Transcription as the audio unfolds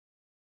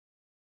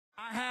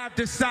I have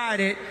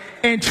decided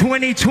in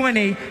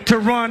 2020 to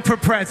run for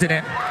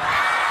president.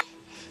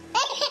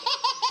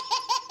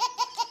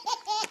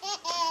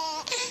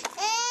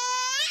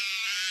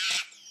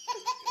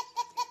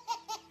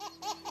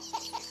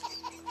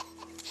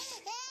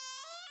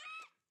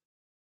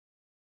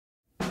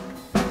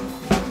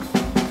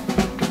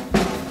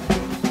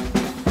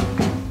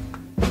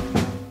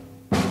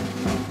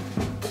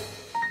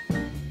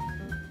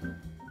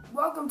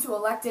 Welcome to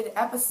Elected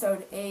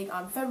Episode 8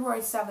 on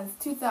February 7th,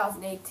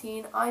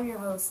 2018. I'm your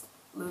host,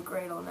 Luke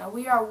Radel. Now,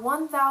 we are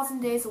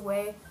 1,000 days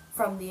away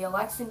from the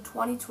election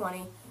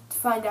 2020 to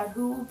find out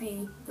who will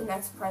be the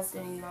next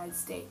president of the United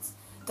States.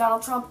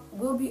 Donald Trump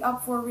will be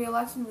up for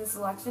re-election in this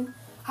election.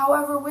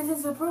 However, with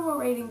his approval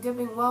rating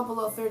dipping well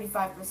below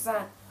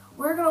 35%,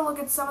 we're going to look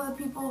at some of the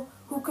people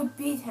who could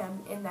beat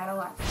him in that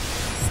election.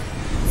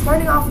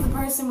 Starting off with the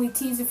person we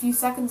teased a few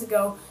seconds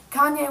ago,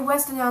 Kanye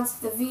West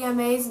announced at the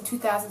VMAs in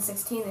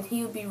 2016 that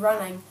he would be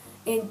running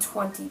in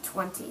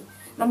 2020.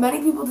 Now,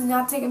 many people did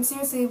not take him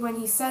seriously when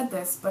he said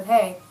this, but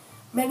hey,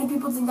 many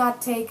people did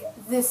not take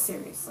this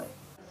seriously.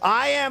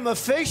 I am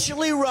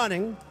officially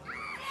running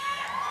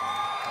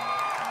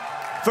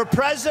for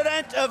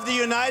President of the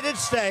United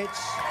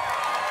States,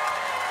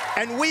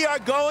 and we are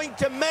going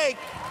to make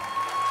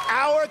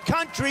our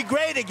country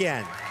great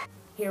again.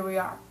 Here we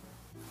are.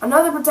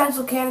 Another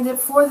potential candidate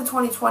for the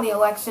 2020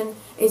 election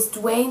is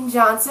Dwayne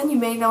Johnson. You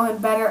may know him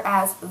better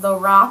as The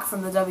Rock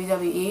from the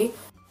WWE.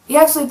 He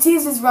actually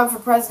teased his run for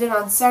president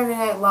on Saturday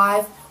Night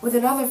Live with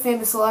another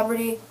famous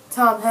celebrity,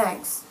 Tom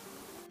Hanks.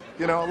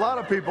 You know, a lot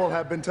of people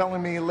have been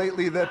telling me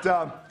lately that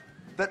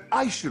that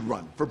I should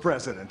run for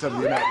president of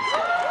the United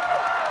States.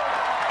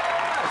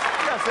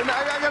 Yes, and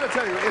I gotta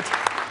tell you,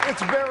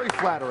 it's very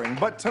flattering.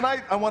 But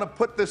tonight I want to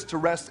put this to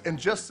rest and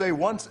just say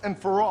once and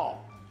for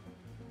all,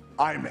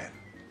 I'm in.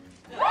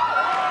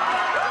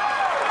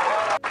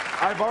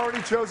 I've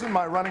already chosen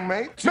my running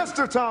mate,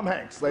 Mr. Tom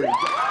Hanks, ladies and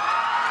gentlemen.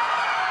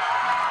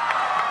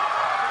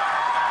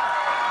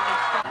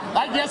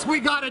 I guess we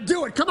gotta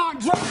do it. Come on,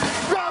 Joe.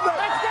 Let's go!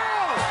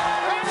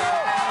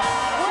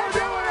 We're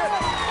doing it!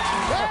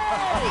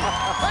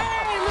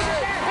 Hey, look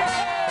at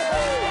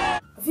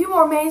that! A few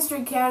more Main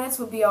Street candidates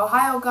would be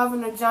Ohio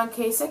Governor John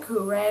Kasich,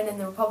 who ran in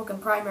the Republican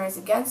primaries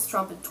against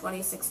Trump in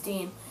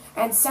 2016,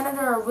 and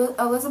Senator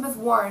Elizabeth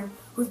Warren,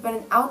 who's been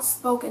an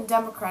outspoken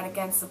Democrat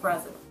against the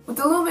president. With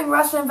the looming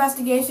Russia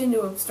investigation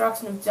into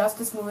obstruction of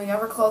justice moving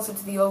ever closer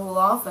to the Oval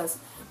Office,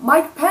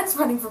 Mike Pence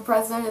running for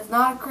president is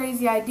not a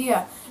crazy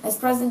idea, as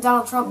President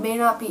Donald Trump may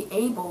not be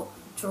able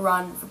to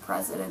run for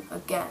president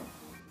again.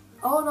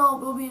 All in all,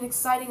 it will be an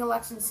exciting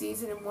election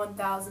season in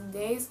 1,000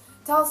 days.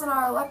 Tell us in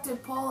our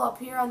elected poll up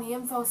here on the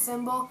info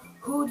symbol,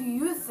 who do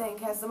you think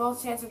has the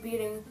most chance of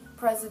beating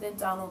President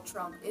Donald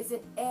Trump? Is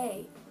it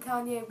A,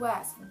 Kanye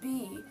West,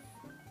 B,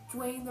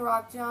 Dwayne "The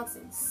Rock"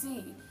 Johnson,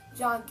 C,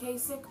 John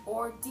Kasich,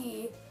 or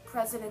D,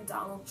 President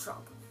Donald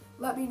Trump?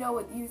 Let me know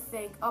what you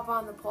think up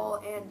on the poll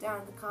and down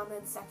in the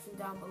comments section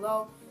down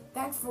below.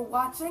 Thanks for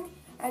watching.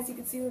 As you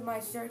can see with my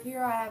shirt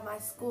here, I have my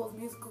school's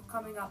musical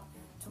coming up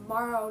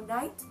tomorrow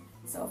night.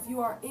 So if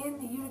you are in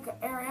the Utica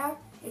area,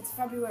 it's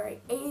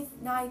February 8th,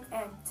 9th,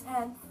 and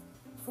 10th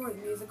for the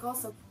musical.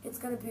 So it's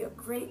going to be a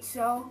great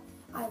show.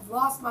 I've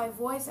lost my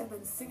voice. I've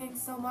been singing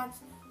so much,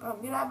 but I'm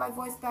going to have my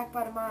voice back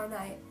by tomorrow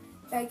night.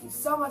 Thank you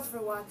so much for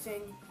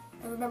watching,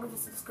 and remember to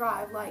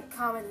subscribe, like,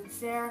 comment, and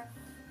share.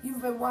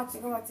 You've been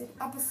watching Elected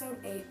Episode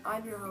 8.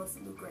 I'm your host,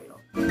 Luke Radel.